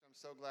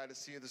So glad to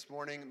see you this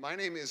morning. My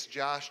name is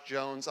Josh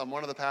Jones. I'm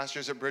one of the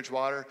pastors at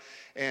Bridgewater,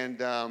 and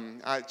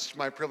it's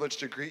my privilege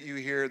to greet you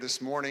here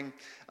this morning.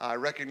 I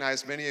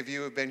recognize many of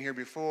you have been here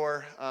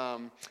before.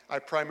 I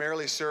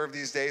primarily serve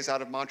these days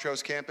out of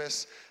Montrose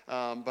campus,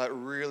 but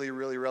really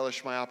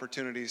relish my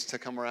opportunities to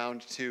come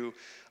around to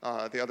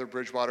the other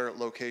Bridgewater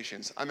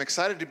locations. I'm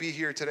excited to be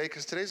here today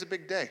because today's a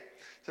big day.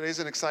 Today's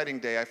an exciting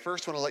day. I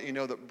first want to let you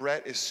know that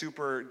Brett is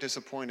super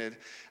disappointed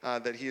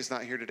that he is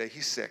not here today.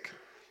 He's sick.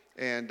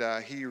 And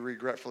he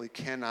regretfully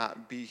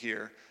cannot be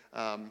here.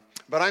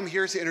 But I'm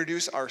here to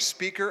introduce our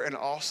speaker and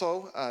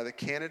also the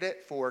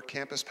candidate for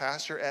campus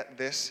pastor at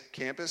this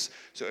campus.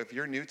 So if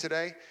you're new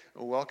today,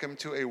 welcome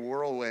to a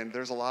whirlwind.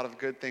 There's a lot of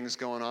good things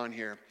going on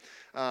here.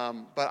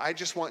 But I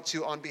just want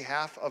to, on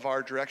behalf of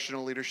our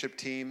directional leadership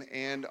team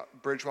and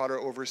Bridgewater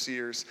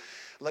overseers,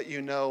 let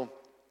you know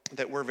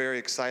that we're very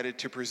excited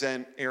to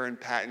present Aaron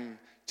Patton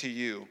to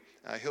you.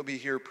 He'll be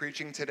here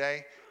preaching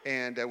today,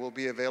 and will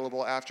be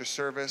available after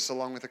service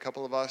along with a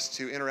couple of us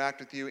to interact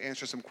with you,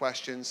 answer some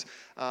questions.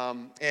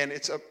 And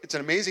it's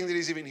amazing that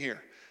he's even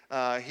here.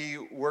 He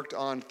worked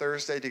on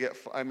Thursday to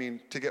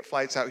get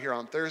flights out here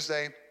on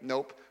Thursday.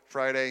 Nope.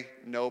 Friday.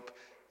 Nope.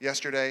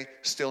 Yesterday.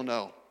 Still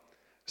no.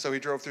 So he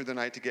drove through the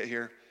night to get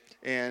here,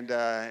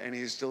 and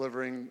he's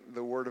delivering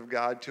the word of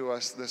God to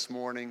us this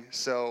morning.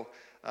 So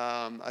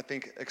I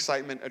think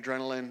excitement,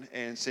 adrenaline,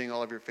 and seeing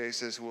all of your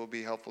faces will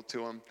be helpful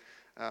to him.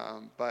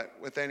 But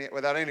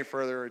without any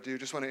further ado,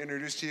 just want to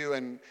introduce to you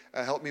and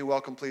help me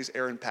welcome, please,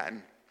 Aaron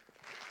Patton.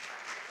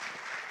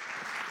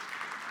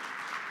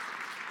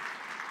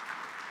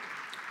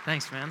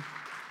 Thanks, man.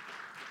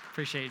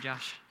 Appreciate you,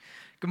 Josh.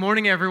 Good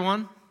morning,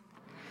 everyone.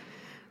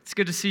 It's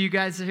good to see you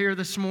guys here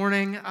this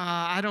morning.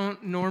 I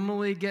don't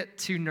normally get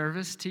too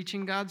nervous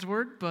teaching God's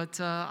word, but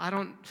I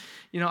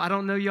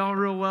don't know y'all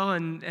real well,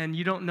 and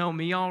you don't know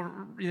me all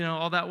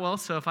that well.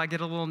 So if I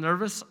get a little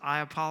nervous,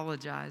 I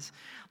apologize.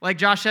 Like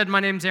Josh said,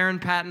 my name's Aaron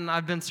Patton.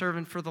 I've been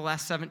serving for the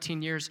last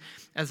 17 years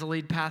as the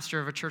lead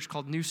pastor of a church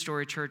called New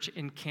Story Church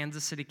in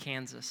Kansas City,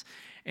 Kansas.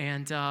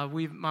 And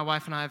my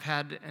wife and I have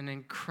had an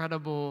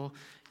incredible,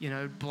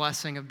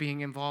 blessing of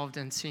being involved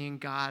and seeing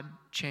God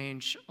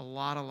change a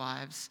lot of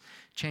lives,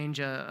 change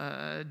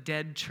a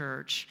dead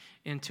church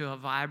into a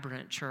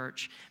vibrant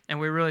church. And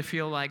we really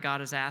feel like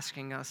God is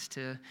asking us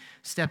to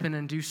step in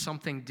and do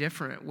something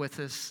different with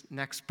this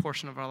next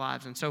portion of our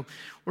lives. And so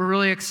we're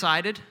really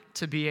excited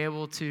to be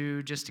able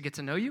to get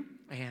to know you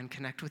and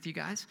connect with you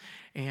guys.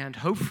 And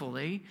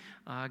hopefully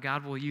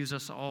God will use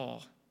us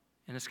all.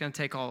 And it's going to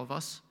take all of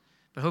us.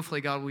 But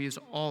hopefully God will use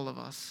all of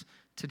us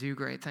to do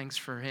great things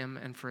for him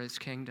and for his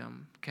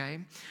kingdom, okay?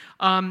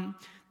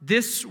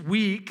 This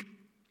week,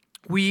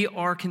 we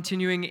are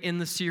continuing in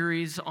the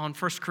series on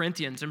 1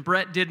 Corinthians, and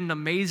Brett did an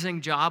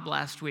amazing job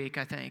last week,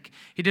 I think.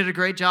 He did a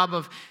great job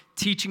of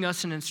teaching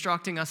us and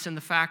instructing us in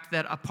the fact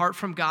that apart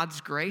from God's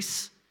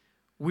grace,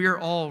 we're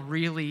all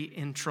really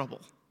in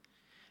trouble.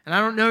 And I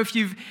don't know if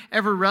you've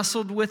ever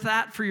wrestled with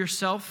that for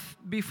yourself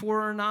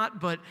before or not,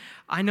 but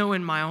I know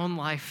in my own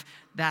life,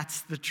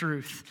 that's the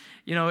truth.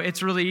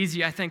 It's really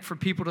easy, I think, for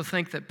people to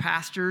think that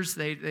pastors,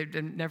 they've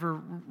never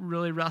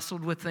really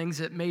wrestled with things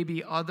that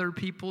maybe other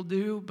people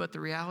do, but the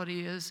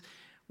reality is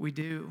we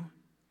do.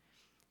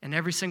 And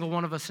every single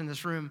one of us in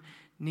this room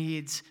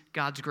needs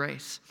God's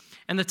grace.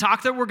 And the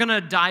talk that we're going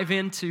to dive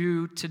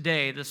into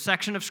today, the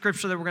section of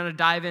Scripture that we're going to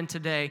dive in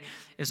today,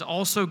 is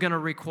also going to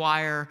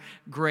require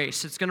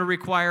grace. It's going to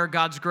require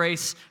God's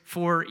grace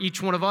for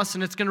each one of us,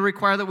 and it's going to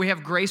require that we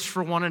have grace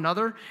for one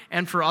another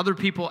and for other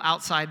people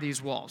outside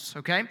these walls,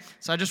 okay?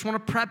 So I just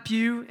want to prep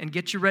you and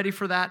get you ready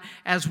for that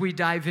as we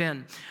dive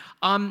in.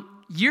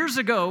 Years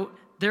ago,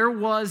 there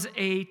was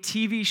a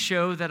TV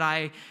show that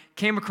I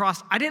came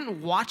across. I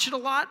didn't watch it a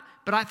lot,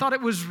 but I thought it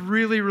was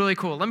really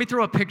cool. Let me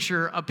throw a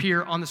picture up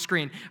here on the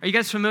screen. Are you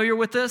guys familiar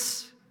with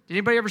this? Did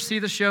anybody ever see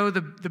the show,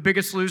 The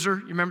Biggest Loser?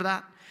 You remember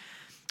that?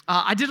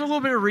 I did a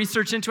little bit of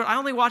research into it. I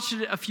only watched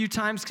it a few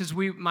times because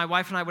my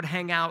wife and I would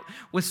hang out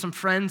with some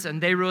friends,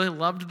 and they really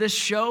loved this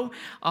show.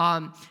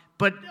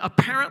 But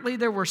apparently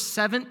there were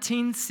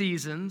 17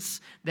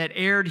 seasons that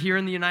aired here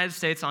in the United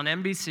States on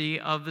NBC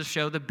of the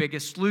show The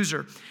Biggest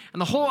Loser.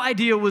 And the whole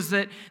idea was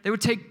that they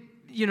would take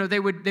they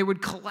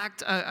would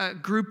collect a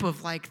group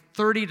of like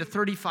 30 to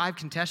 35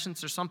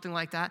 contestants or something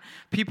like that,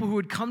 people who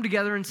would come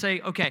together and say,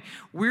 okay,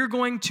 we're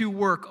going to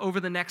work over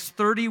the next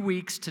 30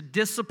 weeks to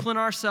discipline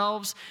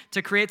ourselves,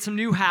 to create some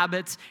new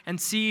habits, and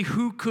see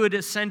who could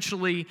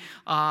essentially,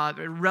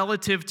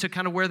 relative to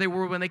kind of where they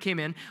were when they came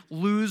in,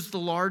 lose the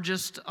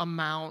largest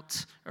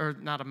amount, or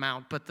not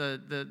amount, but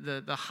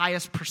the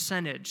highest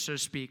percentage, so to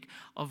speak,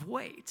 of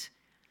weight.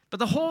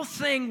 But the whole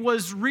thing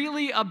was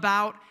really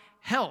about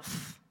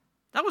health.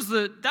 That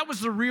was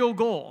the real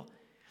goal.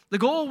 The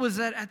goal was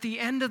that at the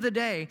end of the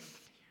day,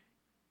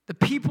 the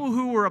people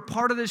who were a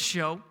part of this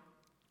show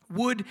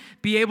would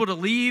be able to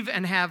leave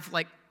and have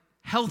like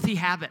healthy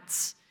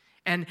habits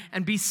and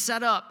be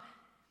set up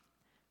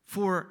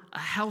for a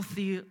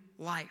healthy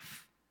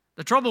life.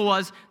 The trouble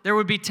was there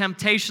would be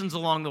temptations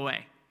along the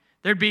way.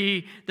 There'd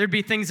be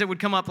things that would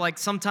come up, like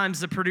sometimes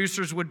the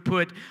producers would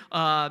put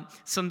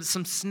some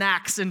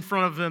snacks in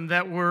front of them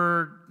that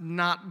were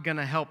not going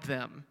to help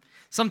them.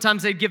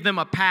 Sometimes they'd give them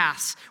a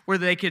pass where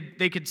they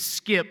could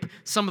skip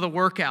some of the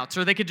workouts,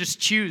 or they could just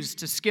choose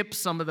to skip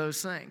some of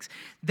those things.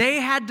 They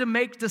had to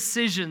make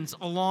decisions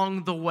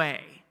along the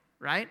way,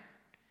 right?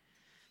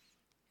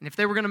 And if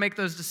they were going to make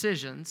those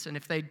decisions, and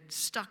if they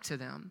stuck to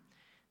them,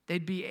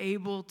 they'd be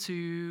able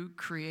to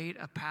create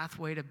a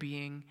pathway to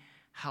being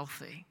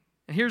healthy.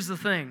 And here's the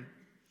thing.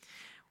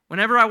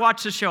 Whenever I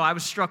watched the show, I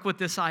was struck with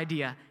this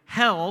idea.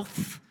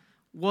 Health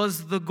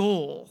was the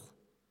goal.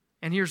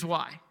 And here's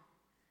why.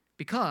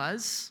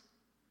 Because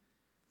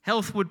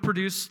health would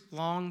produce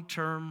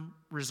long-term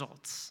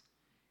results.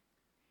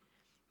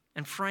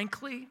 And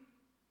frankly,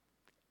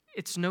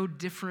 it's no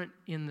different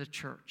in the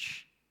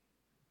church.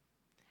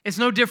 It's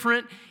no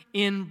different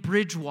in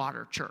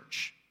Bridgewater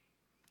Church.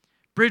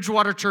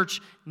 Bridgewater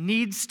Church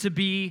needs to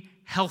be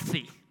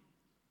healthy.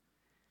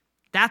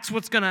 That's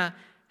what's going to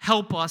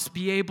help us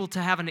be able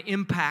to have an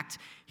impact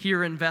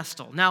here in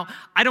Vestal. Now,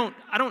 I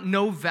don't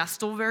know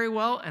Vestal very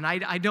well, and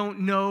I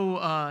don't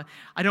know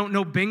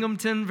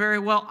Binghamton very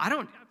well.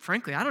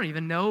 Frankly, I don't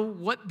even know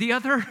what the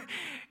other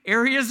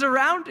areas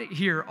around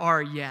here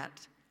are yet.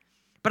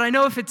 But I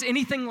know if it's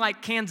anything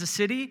like Kansas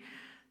City,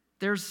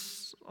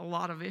 there's a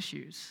lot of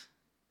issues.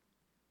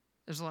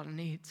 There's a lot of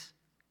needs.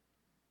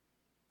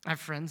 I have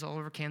friends all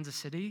over Kansas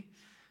City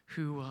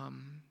who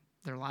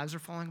their lives are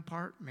falling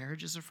apart,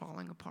 marriages are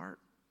falling apart.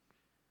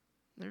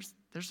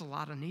 There's a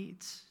lot of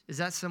needs. Is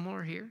that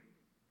similar here?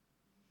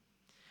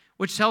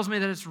 Which tells me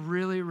that it's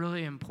really,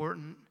 really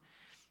important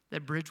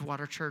that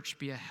Bridgewater Church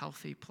be a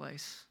healthy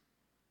place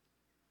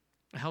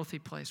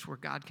where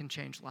God can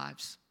change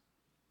lives,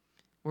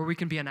 where we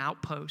can be an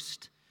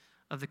outpost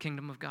of the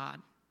kingdom of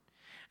God.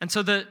 And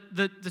so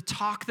the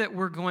talk that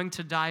we're going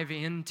to dive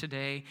in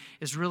today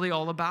is really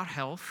all about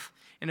health.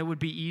 And it would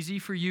be easy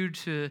for you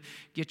to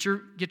get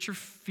your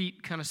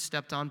feet kind of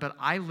stepped on, but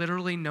I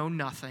literally know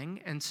nothing.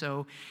 And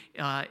so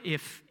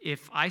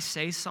if I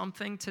say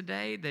something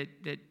today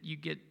that you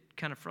get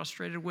kind of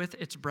frustrated with,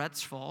 it's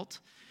Brett's fault.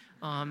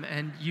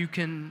 And you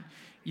can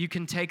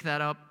take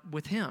that up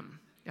with him,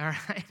 all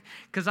right?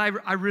 Because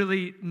I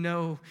really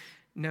know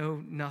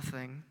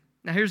nothing.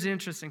 Now, here's the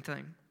interesting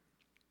thing.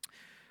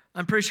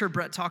 I'm pretty sure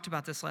Brett talked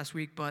about this last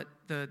week, but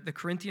the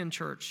Corinthian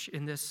church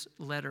in this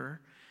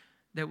letter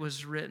that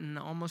was written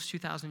almost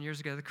 2,000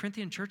 years ago, the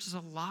Corinthian church is a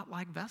lot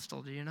like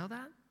Vestal. Do you know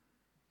that?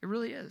 It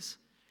really is.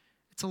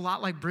 It's a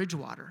lot like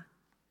Bridgewater,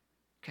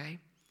 okay?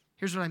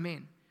 Here's what I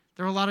mean.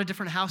 There are a lot of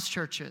different house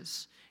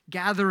churches,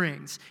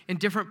 gatherings in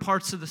different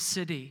parts of the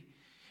city.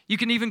 You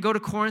can even go to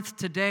Corinth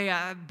today.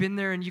 I've been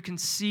there, and you can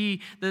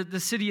see the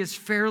city is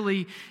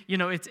fairly,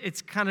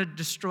 it's kind of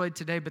destroyed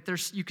today, but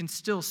you can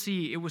still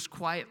see it was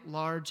quite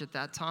large at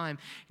that time.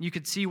 And you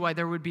could see why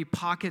there would be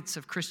pockets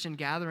of Christian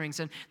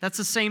gatherings. And that's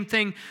the same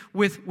thing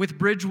with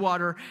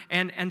Bridgewater.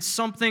 And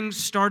something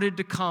started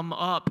to come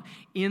up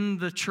in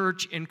the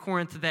church in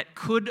Corinth that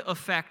could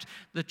affect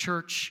the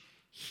church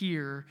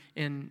here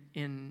in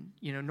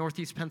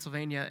Northeast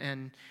Pennsylvania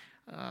and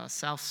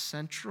South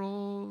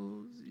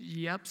Central,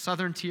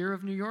 southern tier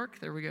of New York.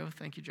 There we go.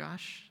 Thank you,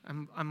 Josh.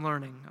 I'm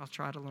learning. I'll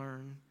try to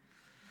learn.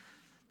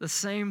 The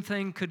same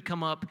thing could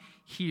come up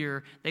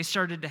here. They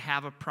started to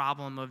have a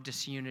problem of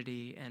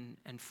disunity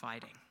and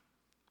fighting.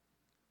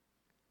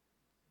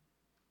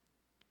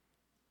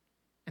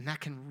 And that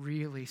can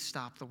really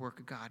stop the work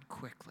of God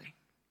quickly.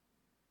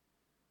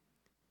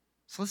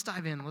 So let's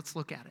dive in. Let's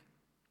look at it.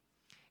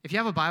 If you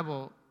have a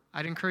Bible,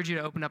 I'd encourage you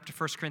to open up to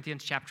 1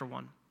 Corinthians chapter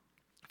 1.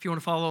 If you want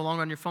to follow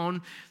along on your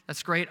phone,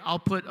 that's great. I'll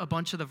put a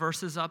bunch of the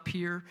verses up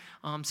here.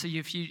 So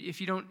if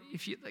you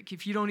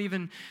don't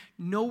even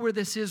know where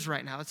this is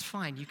right now, it's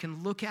fine. You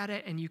can look at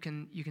it and you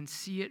can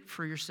see it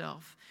for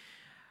yourself.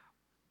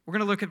 We're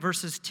going to look at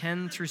verses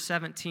 10 through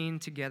 17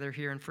 together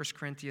here in 1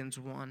 Corinthians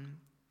 1.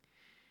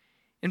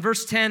 In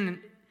verse 10,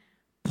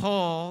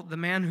 Paul, the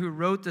man who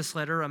wrote this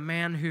letter, a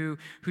man who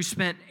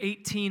spent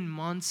 18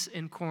 months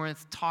in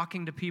Corinth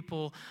talking to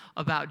people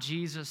about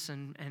Jesus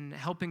and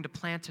helping to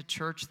plant a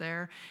church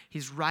there,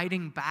 he's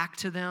writing back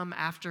to them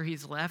after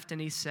he's left,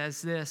 and he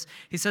says this.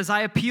 He says,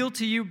 "I appeal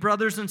to you,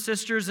 brothers and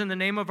sisters, in the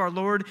name of our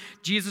Lord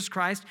Jesus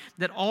Christ,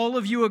 that all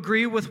of you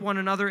agree with one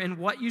another in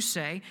what you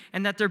say,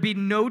 and that there be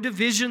no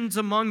divisions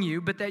among you,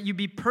 but that you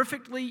be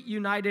perfectly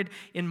united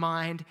in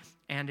mind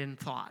and in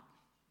thought."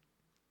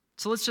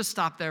 So let's just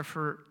stop there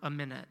for a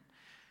minute.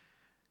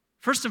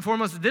 First and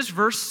foremost, this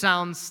verse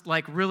sounds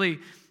like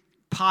really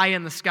pie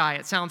in the sky.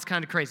 It sounds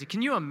kind of crazy.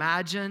 Can you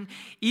imagine,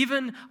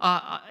 even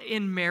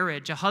in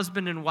marriage, a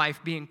husband and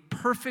wife being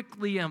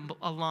perfectly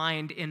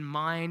aligned in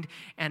mind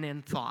and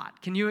in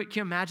thought? Can you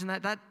imagine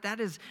that?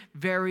 That is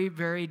very,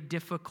 very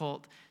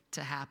difficult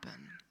to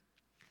happen.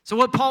 So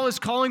what Paul is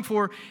calling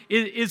for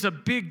is a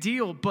big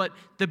deal, but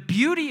the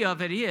beauty of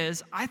it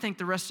is, I think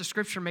the rest of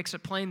Scripture makes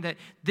it plain that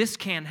this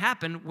can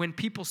happen when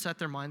people set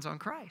their minds on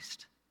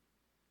Christ.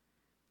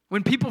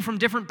 When people from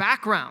different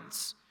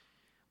backgrounds,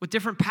 with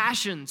different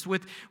passions,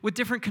 with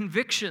different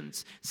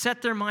convictions,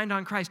 set their mind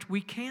on Christ, we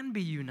can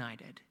be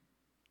united.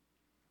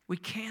 We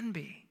can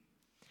be.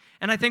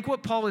 And I think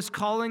what Paul is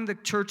calling the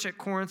church at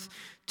Corinth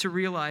to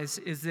realize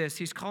is this.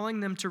 He's calling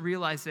them to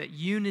realize that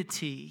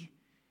unity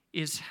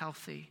is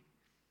healthy.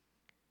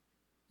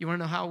 You want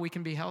to know how we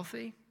can be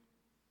healthy?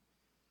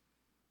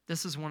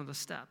 This is one of the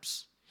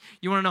steps.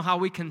 You want to know how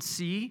we can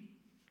see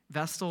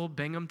Vestal,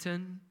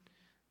 Binghamton,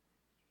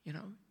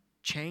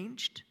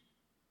 changed?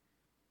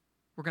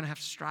 We're going to have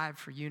to strive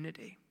for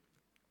unity.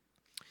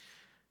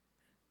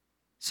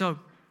 So,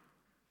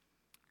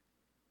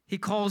 he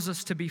calls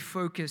us to be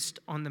focused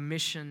on the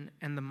mission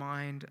and the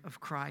mind of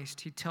Christ.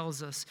 He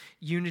tells us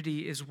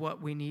unity is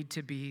what we need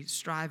to be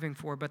striving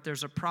for, but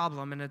there's a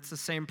problem, and it's the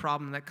same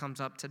problem that comes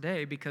up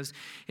today, because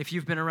if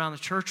you've been around the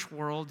church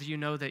world, you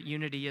know that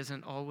unity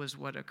isn't always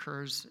what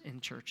occurs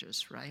in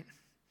churches, right?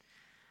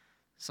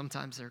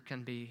 Sometimes there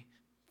can be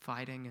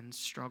fighting and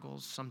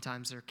struggles.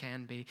 Sometimes there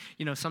can be.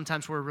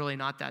 Sometimes we're really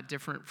not that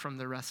different from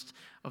the rest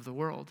of the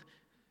world.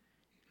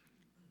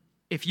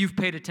 If you've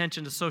paid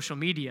attention to social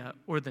media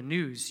or the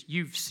news,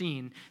 you've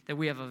seen that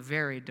we have a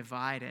very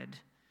divided,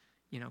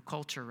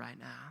 culture right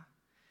now.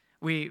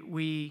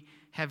 We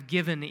have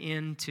given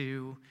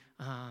into,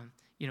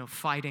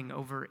 fighting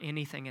over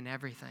anything and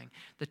everything.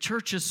 The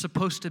church is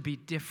supposed to be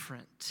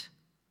different.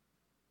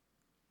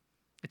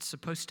 It's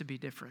supposed to be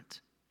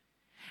different.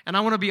 And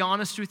I want to be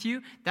honest with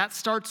you, that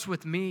starts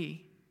with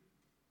me.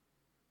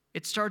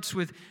 It starts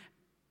with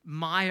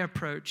my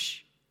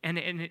approach, and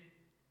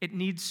it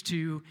needs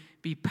to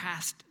be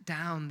passed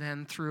down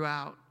then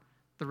throughout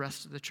the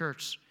rest of the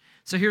church.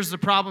 So here's the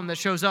problem that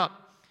shows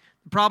up.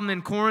 The problem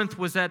in Corinth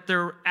was that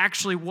there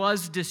actually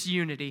was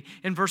disunity.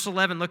 In verse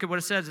 11, look at what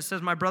it says. It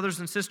says, "My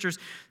brothers and sisters,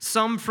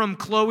 some from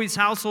Chloe's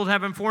household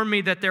have informed me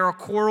that there are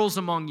quarrels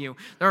among you."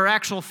 There are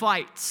actual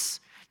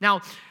fights.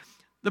 Now,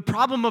 the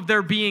problem of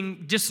there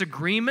being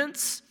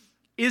disagreements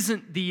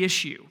isn't the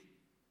issue.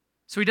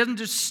 So he doesn't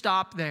just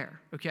stop there,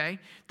 okay?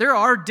 There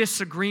are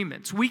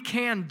disagreements. We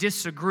can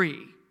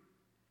disagree.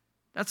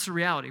 That's the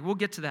reality. We'll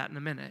get to that in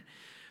a minute.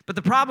 But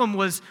the problem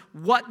was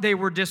what they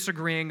were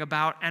disagreeing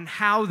about and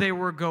how they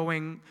were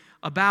going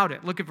about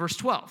it. Look at verse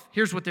 12.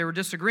 Here's what they were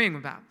disagreeing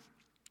about.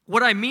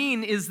 "What I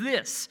mean is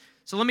this."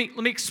 So let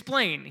me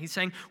explain. He's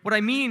saying, what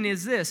I mean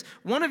is this.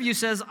 One of you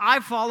says,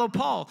 "I follow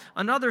Paul."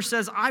 Another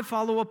says, "I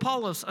follow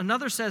Apollos."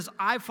 Another says,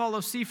 "I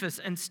follow Cephas."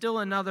 And still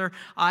another,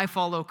 "I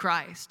follow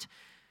Christ."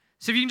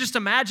 So if you can just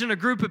imagine a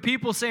group of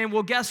people saying,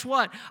 well, guess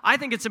what? I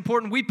think it's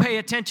important we pay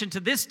attention to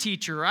this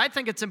teacher. Or I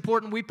think it's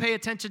important we pay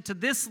attention to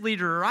this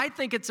leader. Or I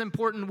think it's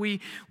important we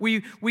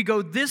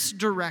go this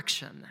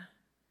direction.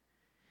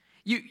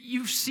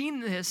 You've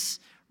seen this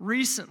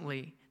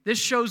recently. This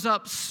shows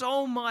up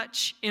so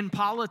much in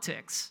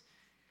politics.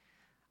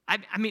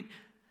 I mean,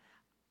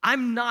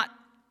 I'm not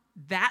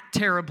that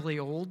terribly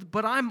old,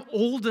 but I'm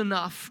old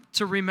enough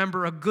to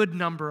remember a good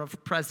number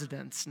of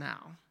presidents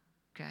now,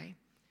 okay?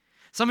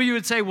 Some of you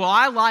would say, well,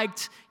 I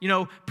liked,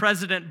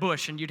 President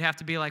Bush, and you'd have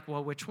to be like,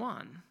 well, which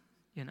one,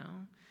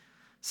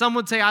 Some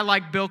would say, I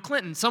like Bill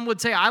Clinton. Some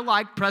would say, I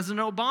like President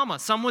Obama.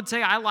 Some would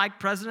say, I like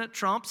President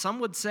Trump. Some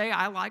would say,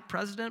 I like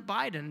President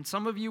Biden.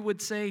 Some of you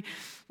would say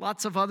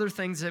lots of other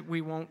things that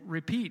we won't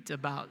repeat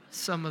about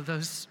some of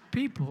those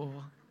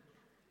people.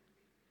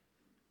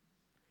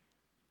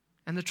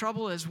 And the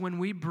trouble is when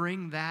we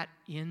bring that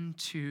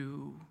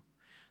into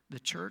the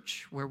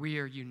church where we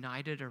are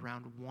united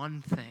around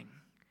one thing,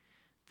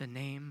 the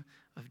name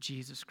of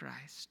Jesus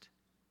Christ,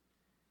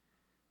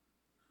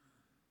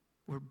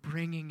 we're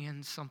bringing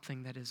in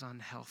something that is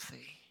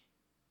unhealthy.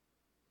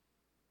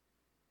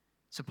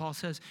 So Paul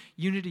says,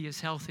 unity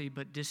is healthy,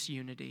 but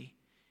disunity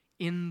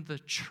in the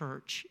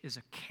church is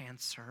a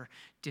cancer.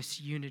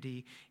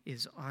 Disunity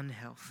is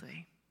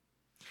unhealthy.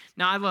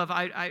 Now,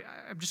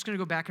 I'm just going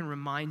to go back and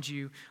remind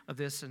you of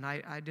this, and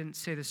I didn't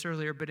say this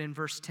earlier, but in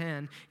verse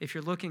 10, if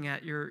you're looking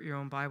at your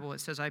own Bible,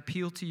 it says, "I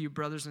appeal to you,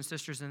 brothers and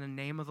sisters, in the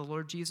name of the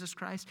Lord Jesus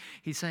Christ."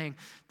 He's saying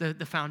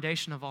the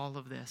foundation of all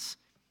of this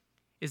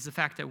is the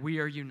fact that we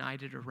are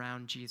united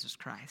around Jesus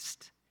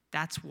Christ.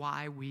 That's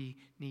why we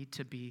need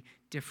to be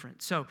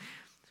different. So,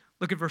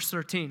 look at verse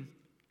 13.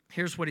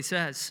 Here's what he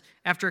says.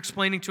 After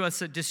explaining to us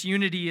that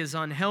disunity is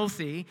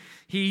unhealthy,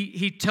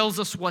 he tells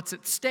us what's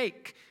at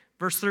stake.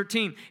 Verse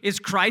 13, is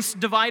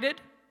Christ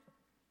divided?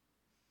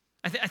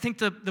 I think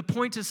the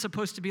point is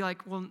supposed to be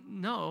like, well,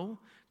 no,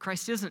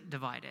 Christ isn't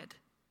divided.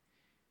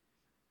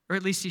 Or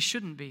at least he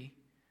shouldn't be.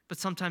 But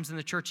sometimes in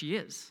the church he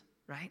is,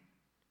 right?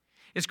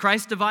 Is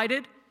Christ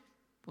divided?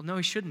 Well, no,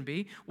 he shouldn't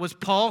be. Was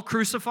Paul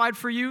crucified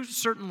for you?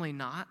 Certainly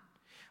not.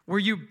 Were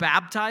you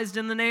baptized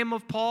in the name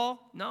of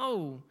Paul?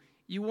 No,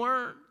 you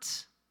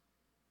weren't.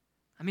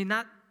 I mean,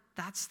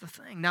 that's the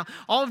thing. Now,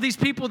 all of these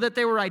people that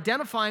they were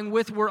identifying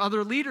with were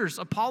other leaders.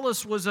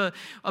 Apollos was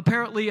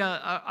apparently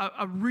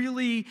a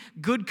really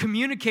good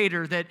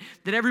communicator that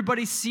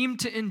everybody seemed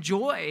to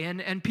enjoy,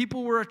 and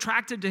people were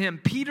attracted to him.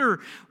 Peter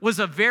was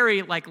a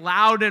very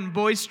loud and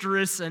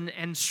boisterous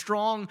and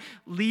strong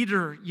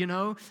leader,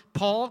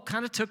 Paul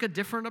kind of took a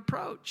different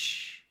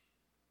approach.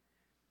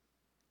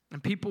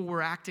 And people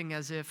were acting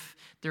as if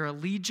their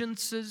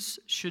allegiances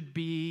should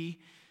be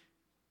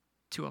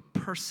to a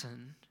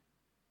person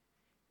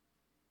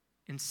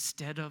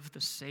instead of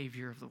the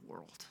Savior of the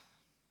world.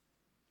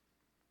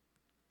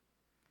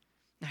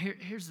 Now,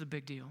 here's the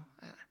big deal.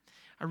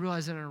 I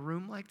realize that in a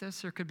room like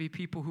this, there could be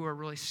people who are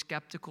really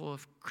skeptical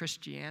of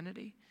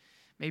Christianity.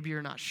 Maybe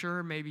you're not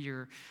sure. Maybe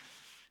you're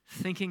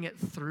thinking it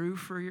through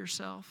for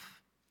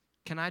yourself.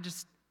 Can I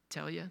just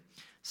tell you,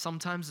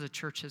 sometimes the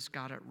church has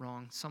got it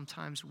wrong.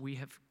 Sometimes we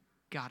have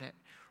got it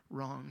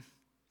wrong.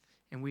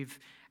 And we've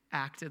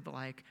acted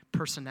like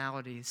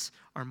personalities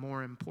are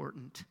more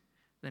important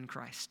than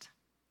Christ.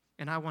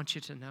 And I want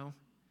you to know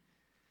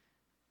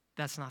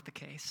that's not the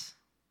case.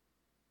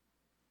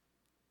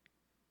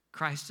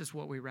 Christ is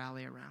what we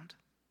rally around.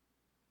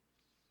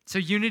 So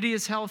unity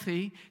is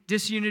healthy,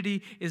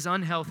 disunity is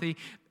unhealthy.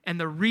 And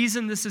the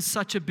reason this is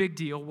such a big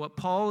deal, what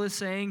Paul is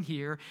saying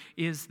here,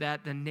 is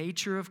that the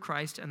nature of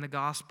Christ and the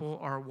gospel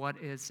are what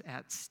is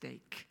at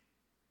stake.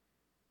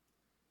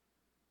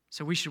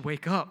 So we should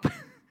wake up.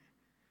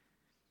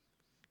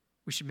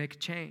 We should make a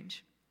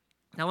change.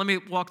 Now let me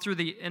walk through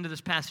the end of this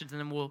passage, and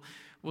then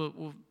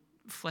we'll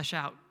flesh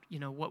out,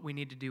 what we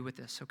need to do with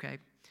this, okay?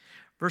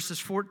 Verses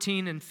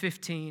 14 and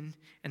 15,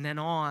 and then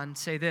on,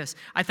 say this.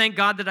 I thank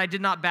God that I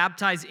did not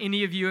baptize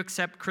any of you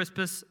except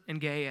Crispus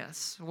and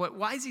Gaius.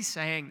 Why is he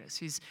saying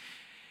this?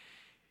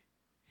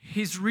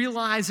 He's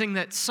realizing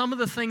that some of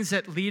the things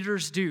that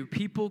leaders do,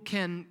 people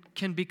can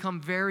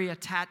become very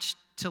attached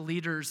to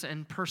leaders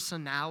and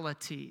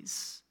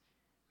personalities.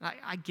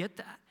 I get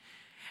that.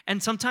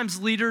 And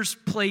sometimes leaders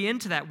play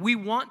into that. We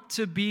want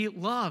to be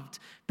loved.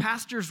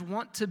 Pastors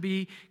want to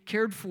be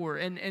cared for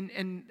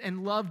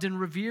and loved and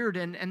revered.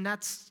 And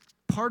that's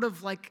part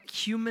of like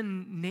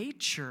human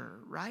nature,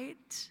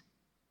 right?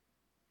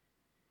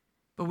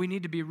 But we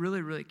need to be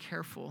really, really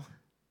careful.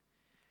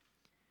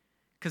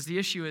 Because the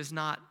issue is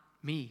not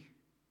me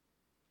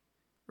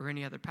or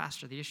any other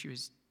pastor. The issue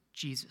is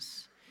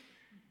Jesus.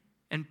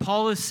 And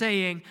Paul is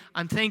saying,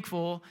 I'm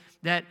thankful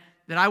that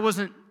I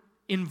wasn't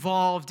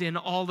involved in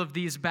all of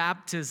these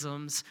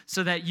baptisms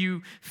so that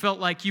you felt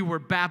like you were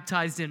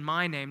baptized in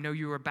my name. No,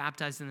 you were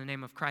baptized in the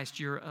name of Christ.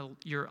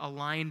 You're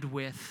aligned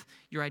with,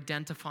 you're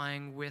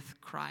identifying with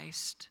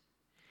Christ.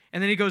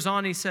 And then he goes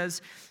on, he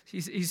says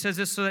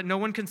this so that no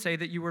one can say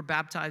that you were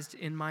baptized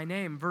in my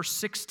name. Verse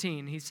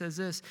 16, he says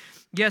this,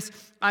 yes,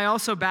 I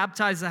also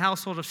baptized the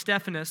household of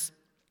Stephanas.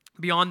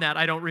 Beyond that,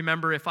 I don't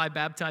remember if I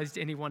baptized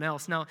anyone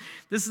else. Now,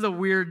 this is a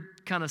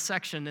weird kind of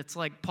section. It's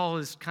like Paul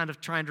is kind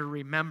of trying to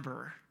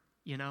remember,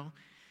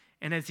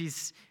 And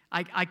as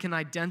I can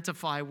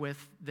identify with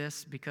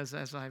this because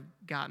as I've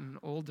gotten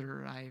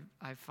older,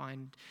 I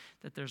find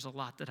that there's a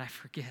lot that I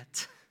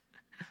forget.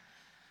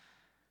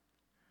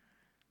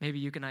 Maybe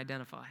you can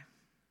identify.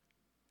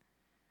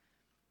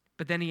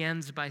 But then he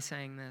ends by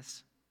saying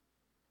this,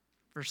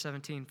 verse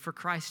 17, for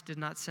Christ did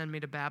not send me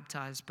to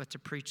baptize, but to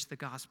preach the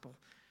gospel,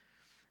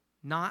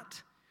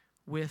 not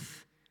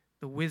with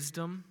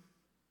wisdom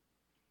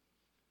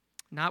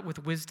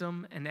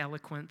and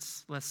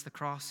eloquence, lest the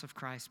cross of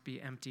Christ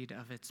be emptied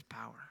of its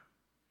power.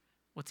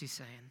 What's he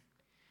saying?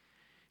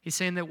 He's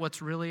saying that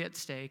what's really at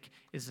stake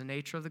is the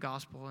nature of the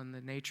gospel and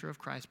the nature of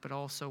Christ, but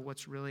also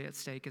what's really at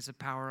stake is the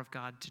power of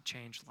God to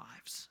change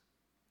lives.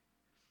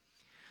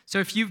 So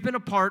if you've been a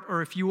part,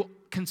 or if you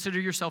consider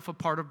yourself a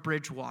part of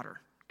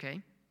Bridgewater,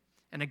 okay?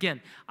 And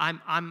again,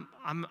 I'm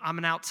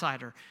an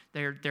outsider.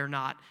 They're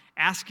not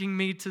asking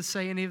me to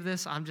say any of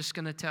this. I'm just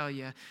going to tell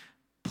you,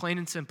 plain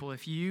and simple,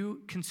 if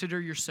you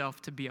consider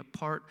yourself to be a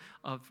part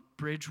of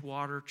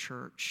Bridgewater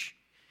Church,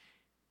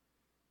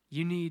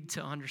 you need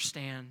to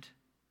understand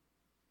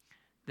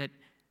that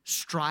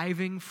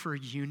striving for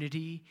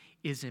unity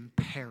is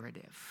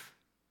imperative.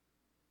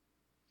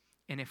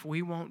 And if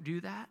we won't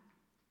do that,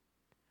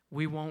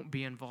 we won't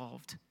be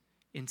involved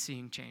in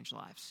seeing change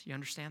lives. You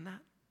understand that?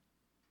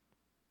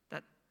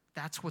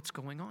 That's what's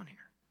going on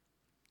here.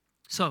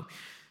 So,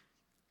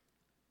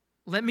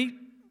 let me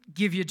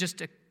give you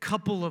just a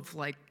couple of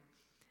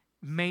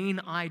main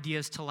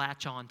ideas to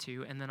latch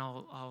onto, and then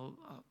I'll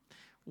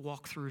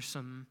walk through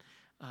some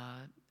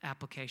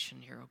application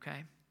here,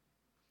 okay?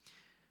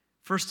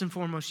 First and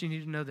foremost, you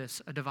need to know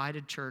this. A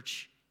divided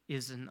church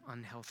is an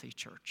unhealthy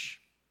church.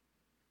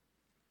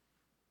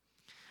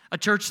 A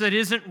church that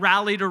isn't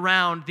rallied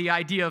around the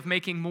idea of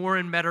making more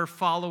and better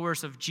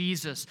followers of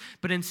Jesus,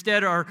 but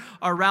instead are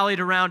rallied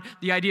around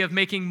the idea of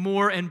making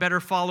more and better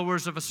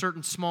followers of a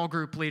certain small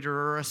group leader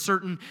or a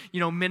certain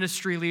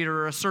ministry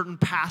leader or a certain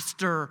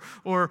pastor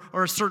or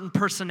a certain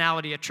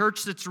personality. A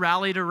church that's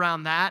rallied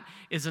around that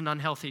is an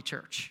unhealthy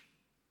church.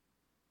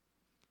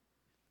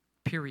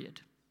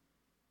 Period.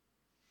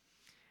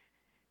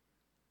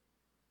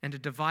 And a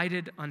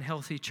divided,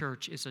 unhealthy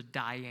church is a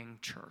dying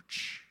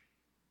church.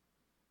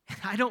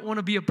 I don't want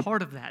to be a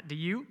part of that, do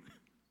you?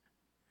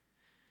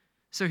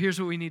 So here's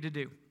what we need to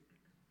do.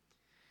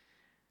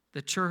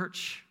 The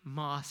church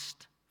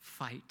must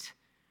fight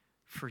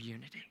for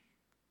unity.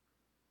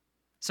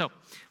 So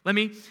let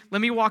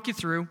me walk you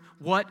through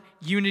what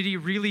unity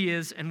really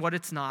is and what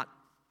it's not.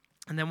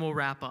 and then we'll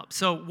wrap up.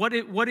 So what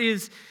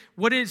is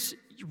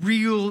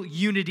real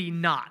unity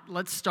not?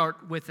 Let's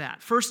start with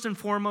that. First and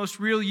foremost,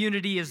 real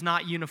unity is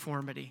not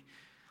uniformity.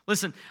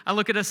 Listen, I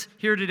look at us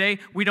here today.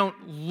 We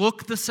don't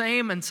look the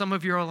same, and some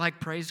of you are like,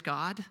 praise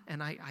God,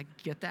 and I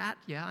get that.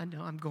 Yeah, I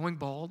know I'm going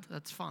bald.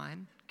 That's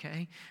fine,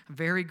 okay? I'm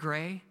very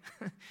gray.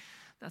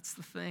 That's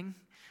the thing.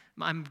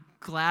 I'm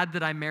glad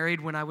that I married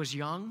when I was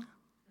young.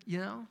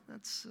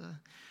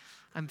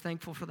 I'm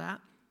thankful for that.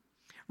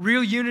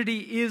 Real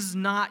unity is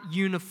not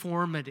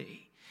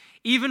uniformity.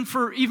 Even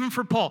for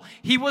Paul,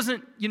 he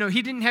wasn't, he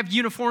didn't have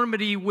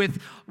uniformity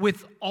with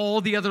all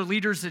the other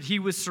leaders that he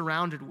was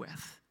surrounded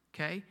with,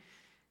 okay?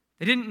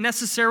 They didn't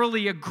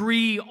necessarily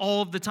agree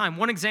all of the time.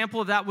 One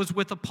example of that was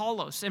with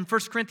Apollos. In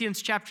 1 Corinthians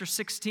chapter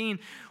 16,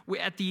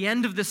 at the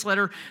end of this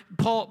letter,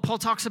 Paul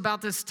talks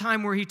about this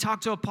time where he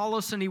talked to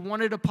Apollos and he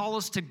wanted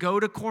Apollos to go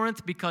to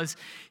Corinth because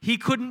he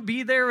couldn't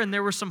be there and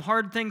there were some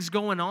hard things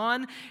going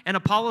on. And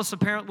Apollos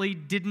apparently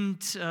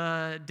didn't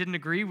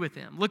agree with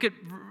him. Look at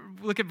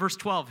verse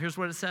 12. Here's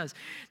what it says.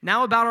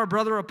 Now about our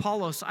brother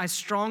Apollos, I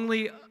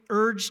strongly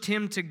urged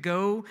him to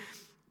go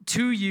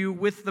to you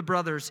with the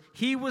brothers.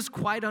 He was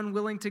quite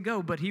unwilling to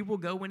go, but he will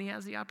go when he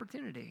has the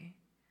opportunity.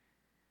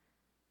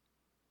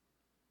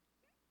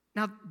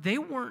 Now, they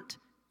weren't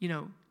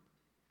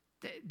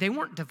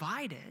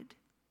divided,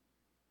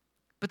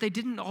 but they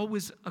didn't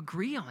always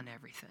agree on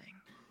everything.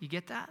 You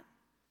get that?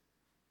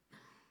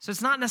 So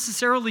it's not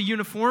necessarily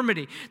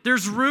uniformity.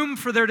 There's room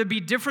for there to be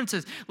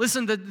differences.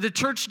 Listen, the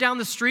church down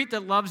the street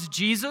that loves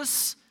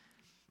Jesus,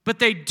 but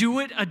they do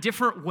it a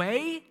different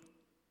way,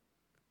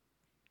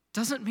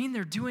 doesn't mean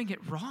they're doing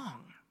it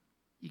wrong.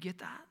 You get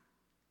that?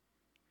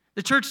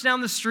 The church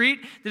down the street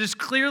that is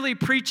clearly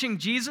preaching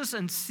Jesus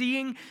and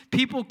seeing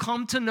people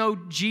come to know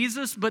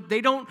Jesus, but they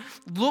don't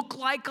look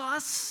like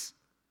us.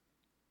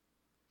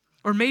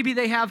 Or maybe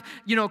they have,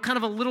 kind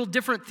of a little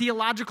different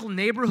theological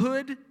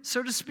neighborhood,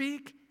 so to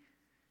speak.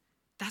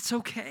 That's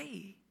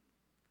okay.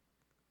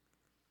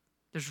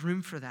 There's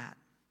room for that.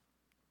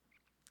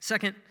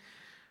 Second,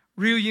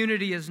 real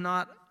unity is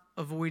not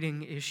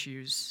avoiding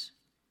issues.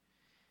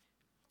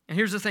 And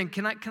here's the thing,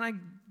 can I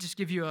just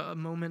give you a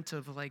moment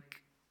of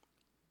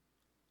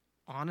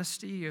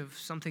honesty of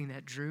something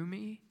that drew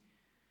me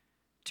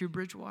to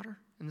Bridgewater?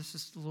 And this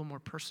is a little more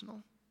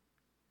personal.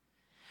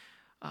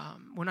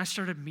 When I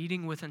started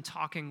meeting with and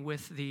talking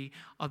with the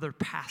other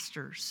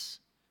pastors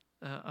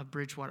of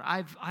Bridgewater,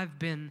 I've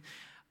been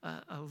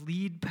a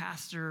lead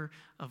pastor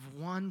of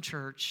one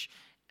church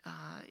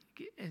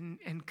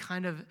and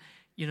kind of,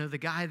 the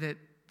guy that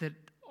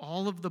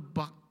all of the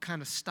buck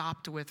kind of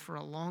stopped with for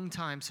a long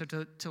time. So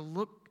to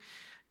look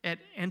at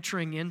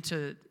entering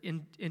into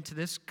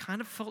this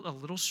kind of felt a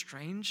little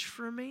strange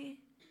for me.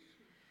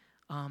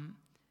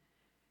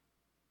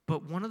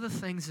 But one of the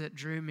things that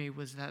drew me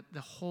was that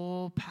the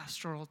whole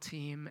pastoral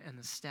team and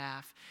the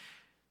staff,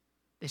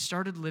 they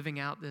started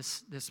living out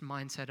this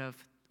mindset of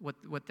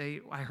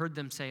I heard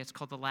them say, it's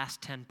called the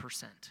last 10%.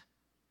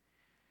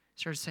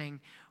 Started saying,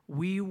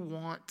 we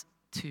want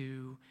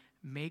to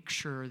make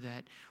sure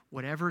that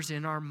whatever's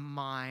in our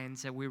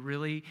minds that we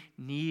really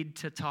need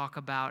to talk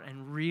about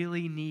and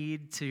really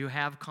need to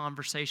have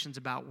conversations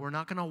about, we're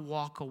not going to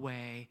walk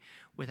away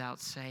without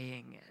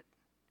saying it.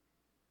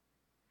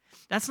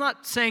 That's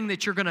not saying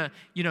that you're going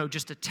to,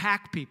 just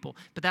attack people,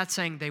 but that's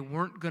saying they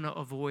weren't going to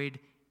avoid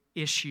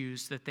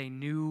issues that they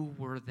knew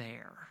were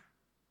there.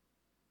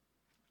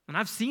 And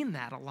I've seen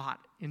that a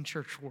lot in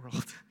church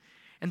world.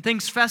 And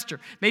things fester.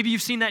 Maybe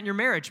you've seen that in your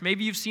marriage.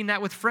 Maybe you've seen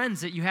that with friends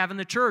that you have in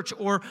the church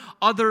or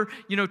other,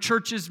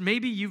 churches.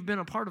 Maybe you've been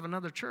a part of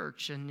another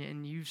church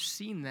and you've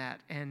seen that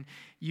and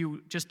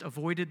you just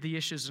avoided the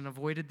issues and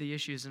avoided the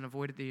issues and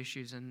avoided the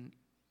issues and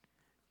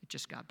it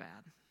just got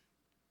bad.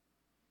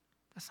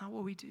 That's not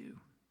what we do.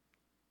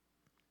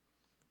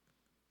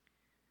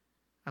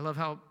 I love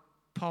how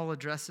Paul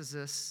addresses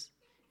this.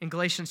 In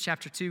Galatians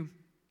chapter 2,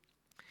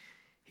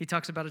 he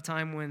talks about a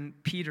time when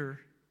Peter,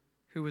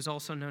 who was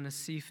also known as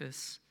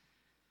Cephas,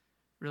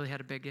 really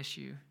had a big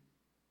issue.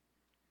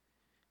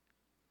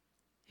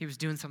 He was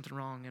doing something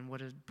wrong, and what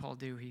did Paul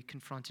do? He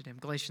confronted him.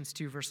 Galatians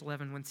 2, verse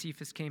 11, when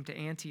Cephas came to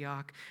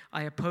Antioch,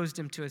 I opposed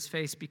him to his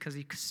face because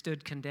he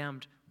stood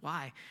condemned.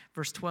 Why?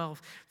 Verse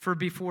 12, for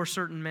before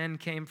certain men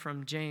came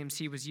from James,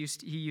 he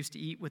used to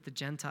eat with the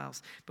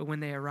Gentiles. But when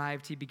they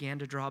arrived, he began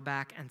to draw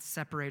back and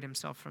separate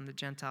himself from the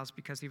Gentiles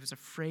because he was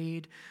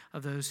afraid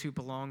of those who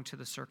belonged to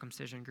the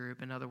circumcision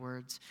group. In other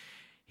words,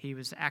 he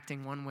was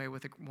acting one way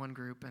with one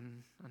group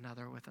and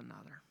another with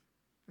another.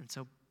 And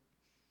so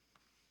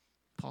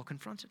Paul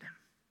confronted him.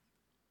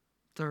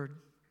 Third,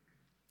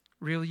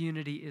 real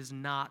unity is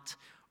not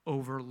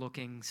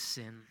overlooking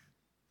sin.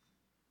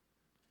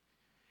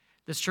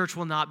 This church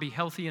will not be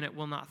healthy and it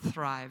will not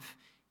thrive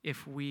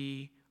if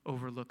we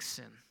overlook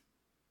sin.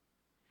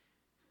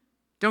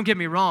 Don't get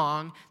me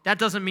wrong, that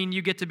doesn't mean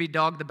you get to be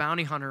Dog the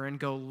Bounty Hunter and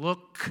go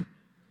look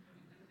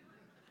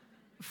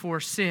for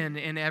sin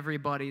in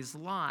everybody's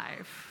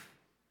life.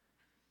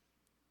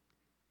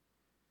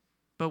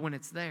 But when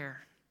it's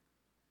there,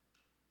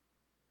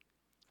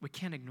 we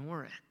can't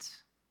ignore it.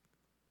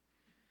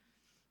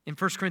 In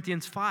 1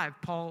 Corinthians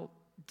 5, Paul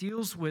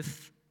deals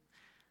with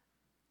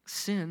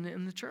sin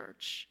in the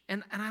church.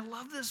 And I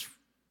love this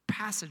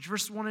passage,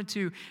 verse 1 and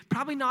 2,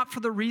 probably not for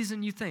the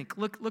reason you think.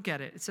 Look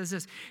at it. It says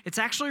this: it's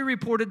actually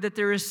reported that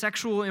there is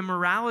sexual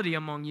immorality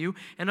among you,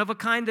 and of a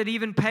kind that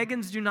even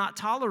pagans do not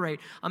tolerate.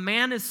 A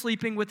man is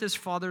sleeping with his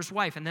father's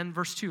wife. And then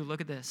verse 2,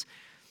 look at this.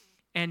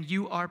 And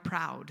you are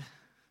proud.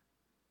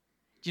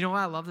 Do you know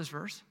why I love this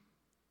verse?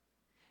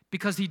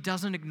 Because he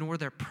doesn't ignore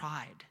their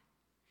pride.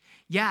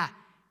 Yeah,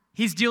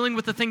 he's dealing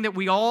with the thing that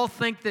we all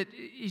think that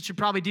he should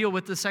probably deal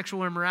with, the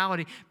sexual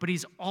immorality, but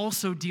he's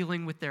also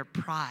dealing with their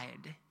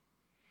pride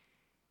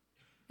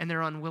and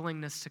their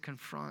unwillingness to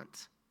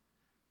confront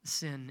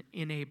sin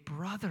in a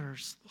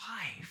brother's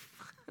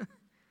life,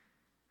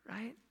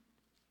 right?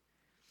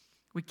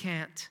 We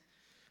can't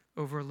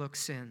overlook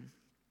sin.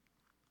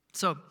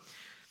 So,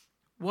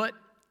 what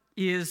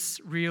is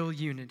real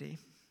unity?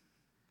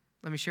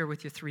 Let me share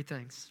with you 3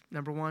 things.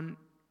 Number 1,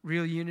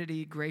 real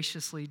unity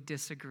graciously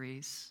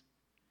disagrees.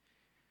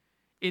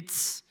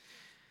 It's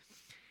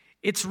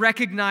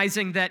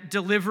recognizing that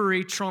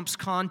delivery trumps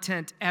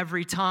content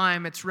every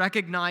time. It's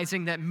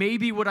recognizing that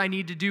maybe what I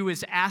need to do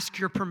is ask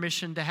your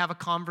permission to have a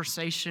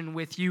conversation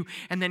with you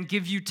and then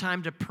give you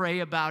time to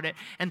pray about it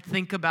and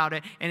think about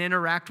it and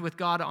interact with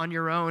God on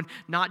your own,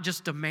 not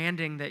just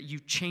demanding that you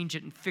change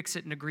it and fix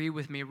it and agree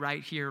with me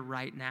right here,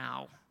 right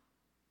now.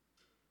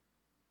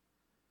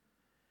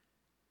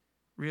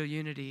 Real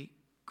unity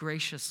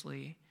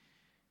graciously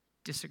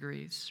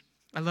disagrees.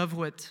 I love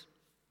what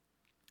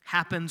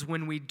happens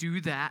when we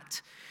do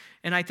that.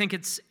 And I think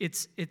it's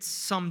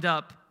summed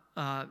up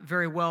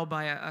very well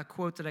by a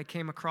quote that I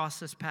came across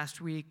this past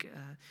week.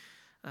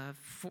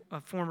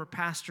 A former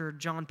pastor,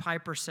 John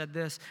Piper, said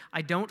this: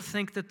 I don't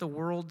think that the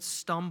world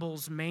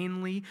stumbles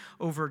mainly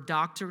over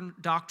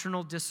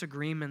doctrinal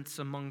disagreements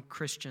among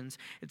Christians.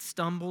 It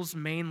stumbles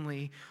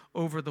mainly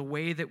over the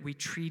way that we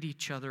treat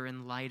each other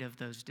in light of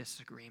those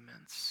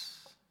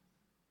disagreements.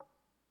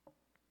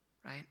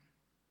 Right?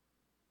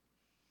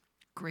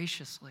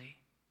 Graciously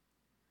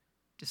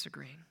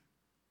disagreeing.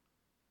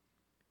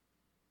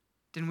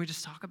 Didn't we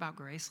just talk about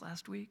grace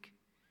last week?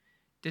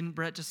 Didn't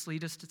Brett just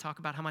lead us to talk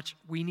about how much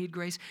we need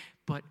grace,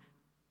 but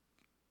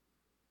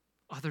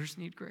others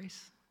need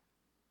grace?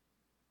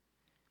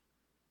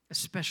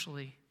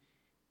 Especially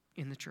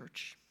in the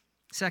church.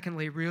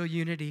 Secondly, real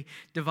unity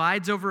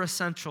divides over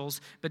essentials,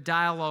 but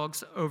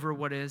dialogues over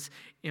what is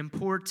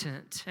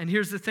important. And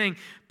here's the thing.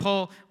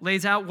 Paul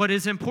lays out what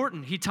is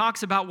important. He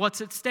talks about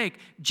what's at stake.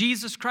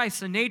 Jesus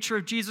Christ, the nature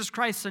of Jesus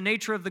Christ, the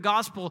nature of the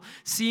gospel,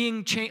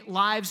 seeing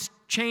lives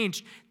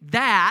changed.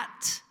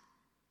 That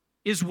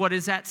is what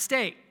is at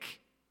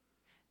stake.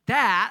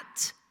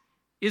 That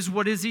is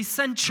what is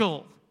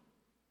essential.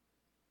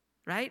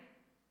 Right?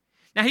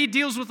 Now, he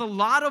deals with a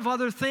lot of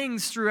other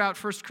things throughout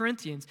 1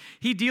 Corinthians.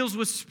 He deals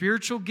with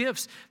spiritual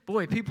gifts.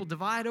 Boy, people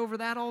divide over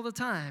that all the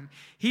time.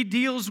 He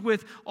deals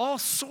with all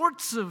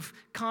sorts of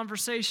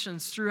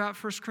conversations throughout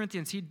 1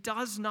 Corinthians. He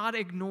does not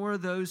ignore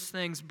those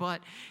things,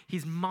 but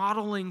he's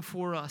modeling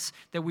for us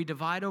that we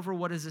divide over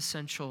what is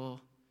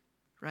essential,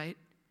 right?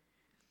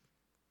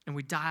 And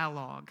we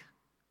dialogue.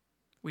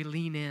 We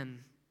lean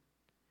in.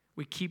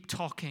 We keep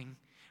talking.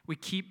 We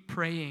keep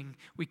praying,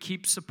 we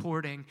keep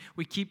supporting,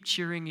 we keep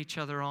cheering each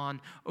other on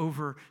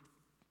over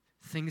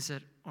things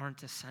that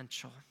aren't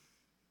essential.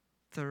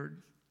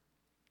 Third,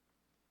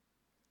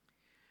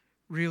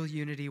 real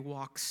unity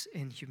walks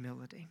in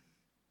humility.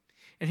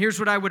 And here's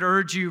what I would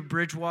urge you,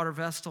 Bridgewater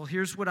Vestal.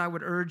 Here's what I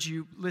would urge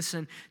you.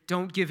 Listen,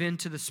 don't give in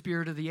to the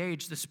spirit of the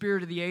age. The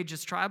spirit of the age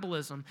is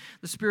tribalism.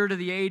 The spirit of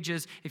the age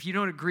is, if you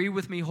don't agree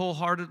with me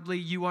wholeheartedly,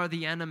 you are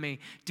the enemy.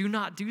 Do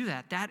not do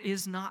that. That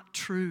is not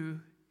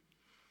true.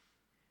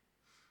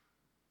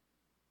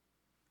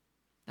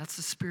 That's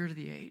the spirit of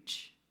the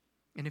age.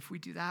 And if we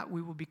do that,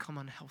 we will become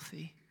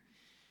unhealthy.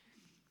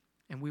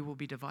 And we will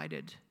be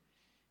divided.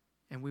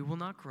 And we will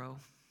not grow.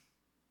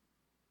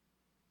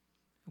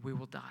 We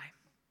will die.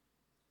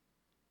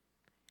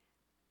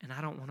 And I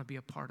don't want to be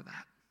a part of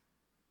that.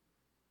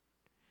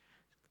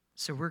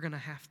 So we're going to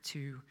have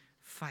to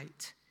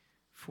fight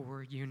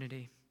for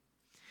unity.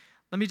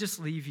 Let me just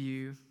leave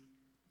you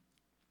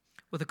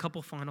with a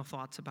couple final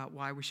thoughts about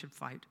why we should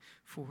fight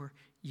for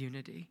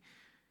unity.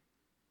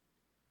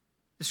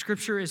 The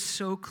scripture is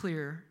so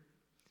clear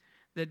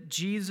that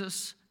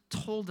Jesus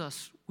told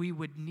us we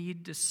would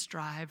need to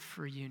strive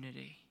for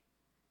unity,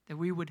 that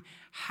we would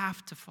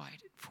have to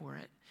fight for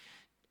it.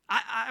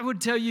 I would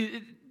tell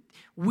you,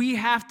 we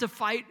have to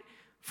fight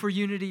for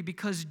unity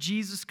because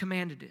Jesus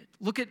commanded it.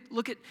 Look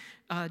at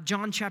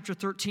John chapter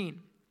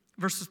 13,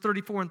 verses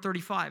 34 and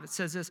 35. It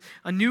says this: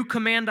 a new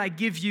command I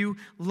give you,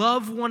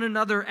 love one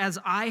another as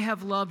I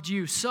have loved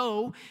you.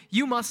 So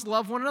you must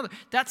love one another.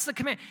 That's the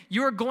command.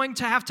 You're going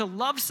to have to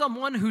love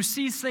someone who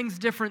sees things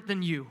different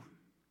than you.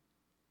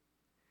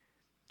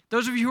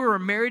 Those of you who are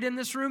married in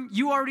this room,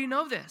 you already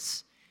know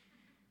this.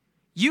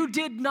 You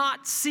did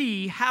not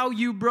see how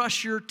you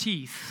brush your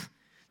teeth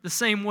the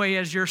same way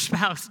as your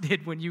spouse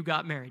did when you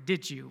got married,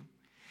 did you?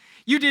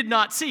 You did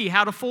not see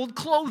how to fold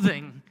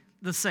clothing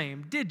the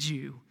same, did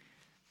you?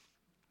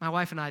 My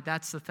wife and I,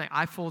 that's the thing.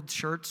 I fold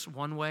shirts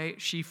one way.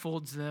 She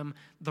folds them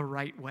the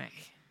right way.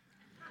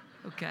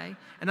 Okay?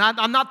 And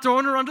I'm not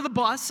throwing her under the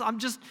bus.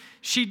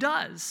 She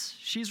does.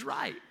 She's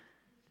right.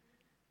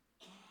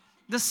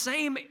 The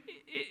same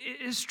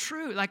is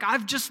true. Like,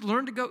 I've just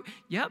learned to go,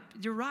 yep,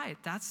 you're right.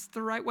 That's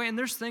the right way. And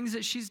there's things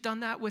that she's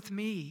done that with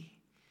me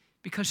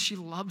because she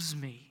loves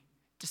me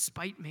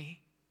despite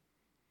me.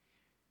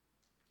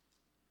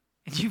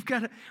 And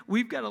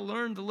we've got to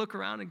learn to look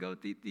around and go,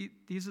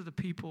 these are the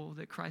people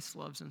that Christ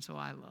loves, and so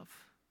I love.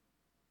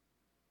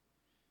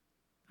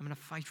 I'm going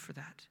to fight for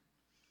that.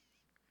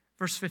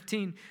 Verse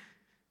 15,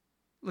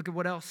 look at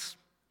what else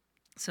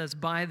it says.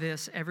 By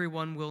this,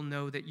 everyone will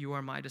know that you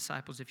are my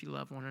disciples if you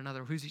love one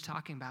another. Who's he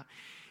talking about?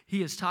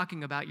 He is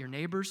talking about your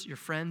neighbors, your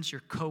friends,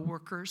 your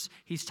coworkers.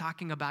 He's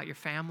talking about your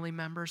family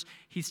members.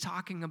 He's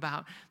talking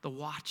about the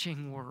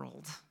watching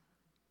world.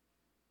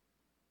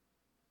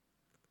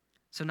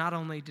 So not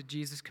only did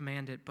Jesus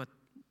command it, but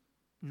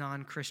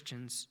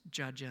non-Christians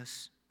judge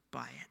us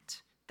by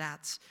it.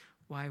 That's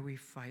why we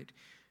fight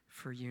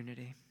for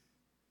unity.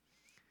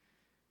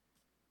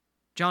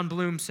 John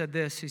Bloom said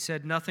this. He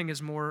said, nothing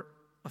is more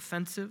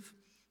offensive,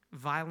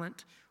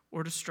 violent,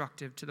 or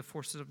destructive to the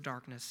forces of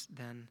darkness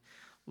than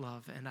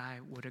love. And I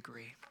would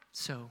agree.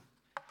 So,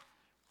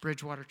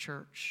 Bridgewater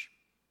Church,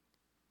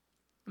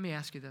 let me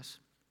ask you this.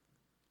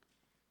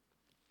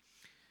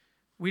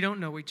 We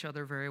don't know each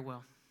other very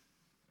well.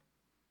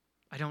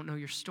 I don't know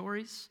your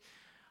stories.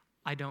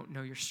 I don't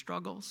know your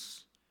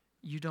struggles.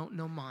 You don't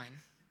know mine.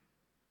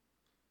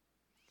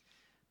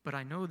 But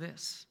I know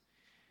this,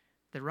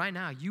 that right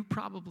now you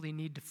probably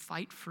need to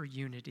fight for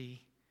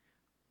unity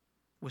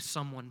with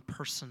someone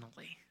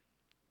personally.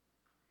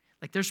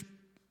 Like, there's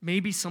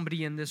maybe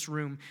somebody in this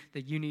room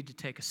that you need to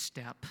take a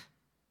step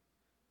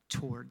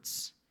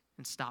towards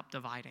and stop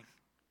dividing.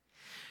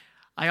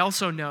 I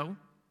also know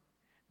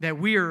that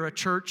we are a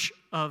church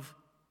of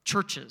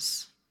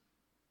churches.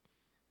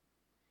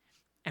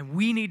 And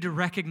we need to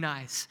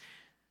recognize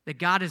that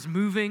God is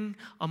moving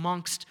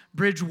amongst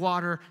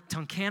Bridgewater,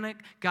 Tunkhannock.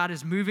 God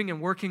is moving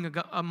and working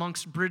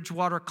amongst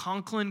Bridgewater,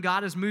 Conklin.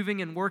 God is moving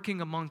and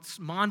working amongst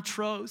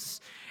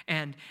Montrose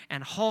and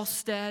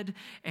Halstead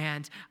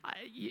and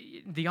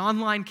the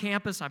online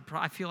campus.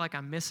 I feel like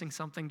I'm missing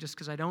something just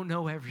because I don't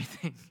know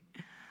everything.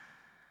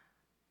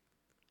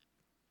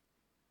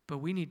 But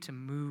we need to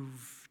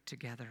move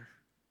together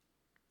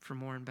for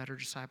more and better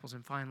disciples.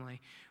 And finally,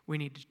 we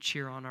need to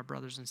cheer on our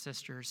brothers and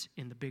sisters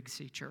in the Big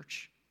C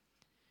Church,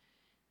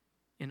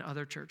 in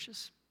other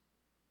churches,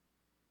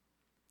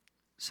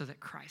 so that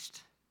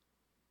Christ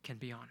can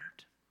be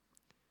honored.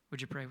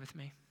 Would you pray with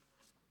me?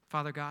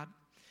 Father God,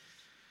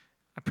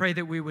 I pray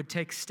that we would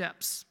take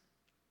steps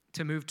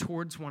to move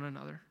towards one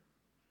another,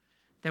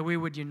 that we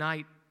would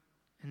unite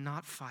and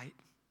not fight.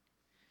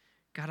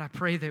 God, I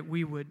pray that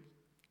we would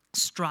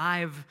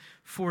strive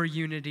for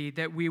unity,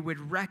 that we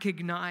would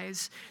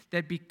recognize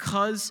that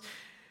because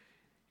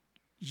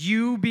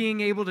you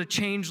being able to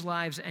change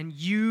lives and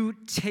you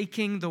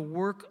taking the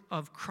work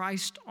of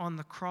Christ on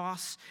the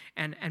cross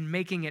and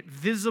making it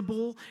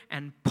visible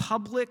and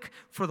public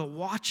for the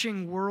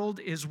watching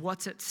world is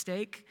what's at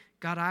stake.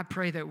 God, I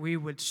pray that we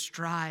would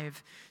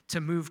strive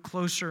to move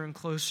closer and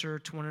closer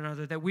to one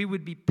another, that we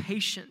would be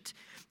patient,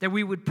 that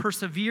we would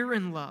persevere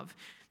in love,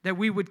 that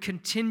we would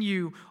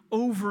continue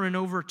over and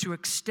over to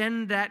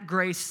extend that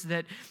grace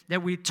that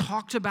we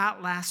talked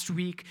about last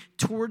week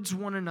towards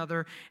one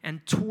another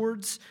and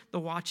towards the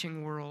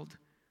watching world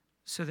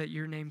so that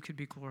your name could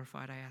be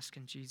glorified. I ask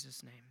in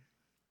Jesus' name,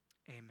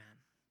 amen.